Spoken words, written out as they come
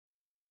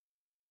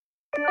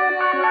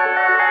T-O-Y-O-U-N-G-P-R-I-N-C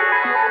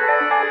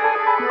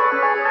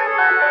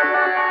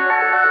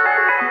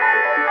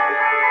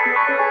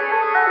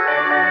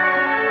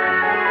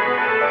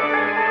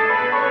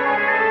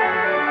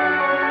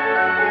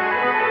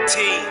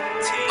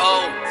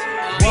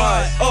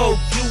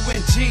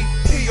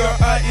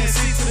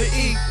to the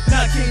E.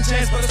 Not King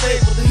James, but I stay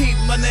with the heat.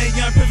 My name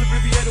Young Prince,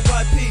 abbreviated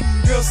YP.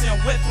 Girls say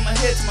I'm wet from my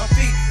head to my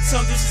feet.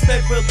 Some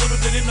disrespect, but little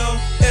did they know.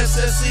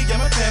 SSC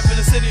got my fan for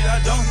the city. I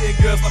don't hit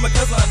girls like my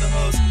cousin on the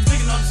hoes.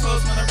 Speaking on this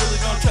hoes, man, I really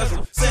don't trust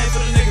them. Same for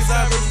the niggas,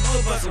 I really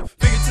would bust them.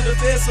 Figure to the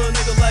feds, so a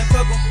nigga like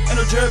fuck them. Ain't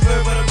no jerk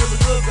bird, but I really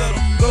look at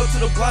them. Go to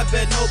the block,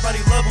 bet nobody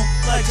love them.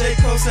 Like J.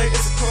 Cole say,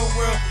 it's a cold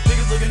world.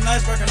 Niggas looking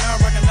nice, rockin'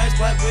 out, rockin' nice.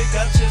 Black wig,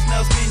 got chest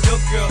now, being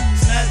your girl.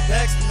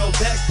 Snapbacks with no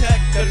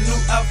backpack. Got a new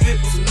outfit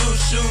with some new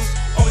shoes.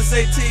 Always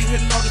say T,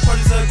 hitting all the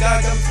parties of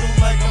God. Got me feeling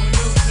like I'm a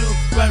new dude.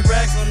 Riding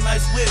rags on a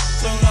nice whip.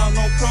 So now I'm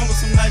gon' chrome with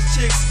some nice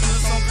chicks. And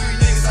there's some 3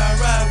 niggas I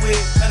ride with.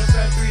 Matter of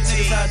fact, 3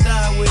 niggas I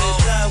die with.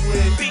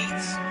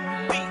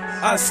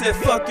 I said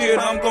fuck it,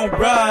 I'm gon'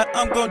 ride.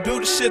 I'm gon' do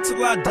the shit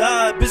till I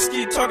die. Bitch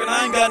keep talking,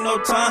 I ain't got no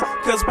time.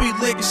 Cause we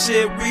lickin'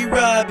 shit, we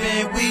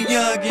robbin'. We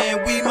youngin',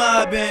 we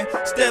mobbin'.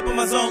 Step in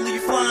my zone, leave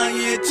you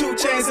flyin'. 2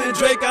 Chainz and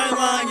Drake, I ain't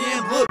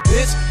lying. Look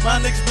bitch,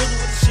 my niggas really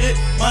with the shit.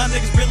 My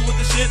niggas really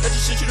with the shit. That's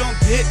the shit you don't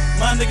get.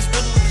 My niggas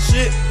really with the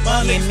shit.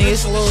 My niggas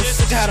really with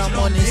the shit. Got I'm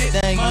on this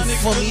thing, you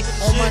feel me?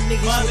 All my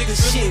niggas with the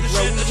shit,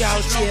 bro. We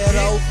out here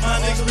though. My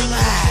niggas really with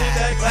the shit.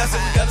 That glass, we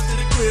got us to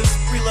the quiz.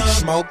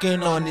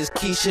 Smoking on this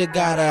Keisha,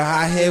 got a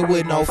high head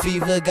with no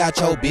fever. Got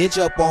your bitch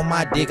up on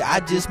my dick, I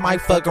just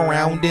might fuck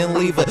around and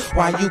leave her.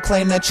 Why you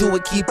claim that you a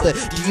keeper?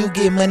 Do you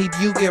get money, do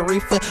you get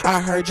reefer? I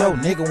heard your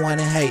nigga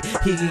wanna hate,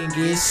 he can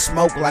get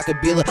smoked like a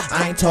biller.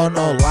 I ain't told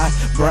no lie,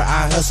 bruh,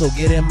 I hustle,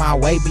 get in my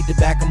way, beat the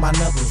back of my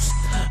knuckles.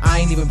 I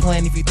ain't even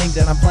playing, if you think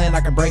that I'm playing,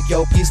 I can break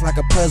your piece like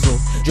a puzzle.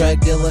 Drug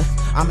dealer,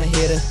 I'm a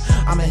hitter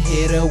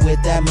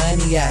with that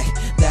money at.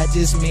 That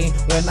just mean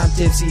when I'm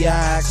tipsy, I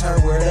ask her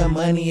where the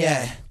money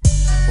at.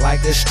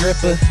 Like a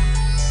stripper,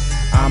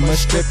 I'ma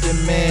strip the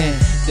man,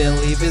 then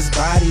leave his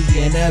body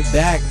in the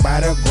back by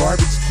the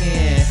garbage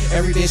can.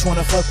 Every bitch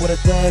wanna fuck with a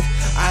thug,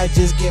 I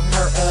just give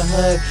her a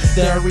hug,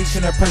 then reach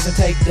in her purse and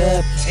take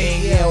dub,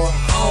 and yell,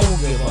 I don't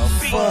give a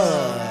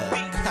fuck.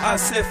 I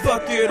said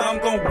fuck it, I'm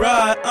gon'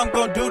 ride. I'm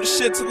gon' do the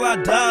shit till I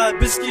die.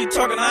 Bitch keep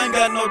talking, I ain't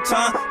got no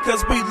time.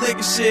 Cause we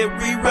lickin' shit,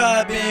 we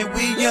robbin'.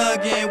 We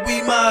youngin',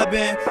 we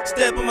mobbin'.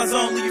 Step in my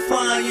zone, leave you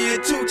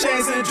flyin'. 2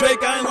 Chainz and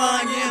Drake, I ain't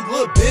lying.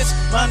 Look bitch,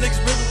 my niggas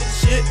really with the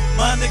shit.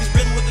 My niggas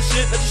really with the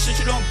shit, that's the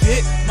shit you don't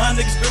get. My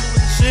niggas really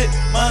with the shit.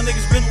 My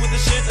niggas really with the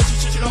shit, that's the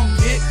shit you don't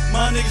get.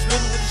 My niggas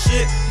really with the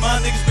shit.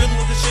 My niggas really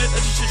with the shit,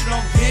 that's the shit you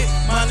don't get.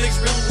 My niggas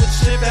really with the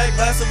shit. Back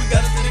glass, so we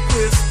got us to the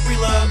quiz. We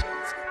love.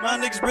 My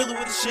niggas really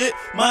with the shit.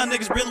 My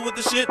niggas really with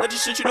the shit. That's the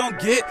shit you don't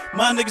get.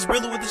 My niggas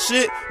really with the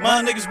shit.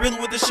 My niggas really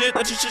with the shit.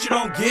 That's the shit you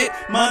don't get.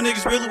 My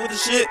niggas really with the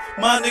shit.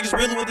 My niggas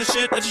really with the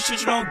shit. That's the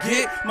shit you don't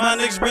get. My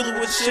niggas really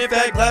with the shit.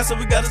 Back glass, so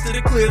we got us to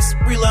the cliffs.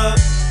 We love.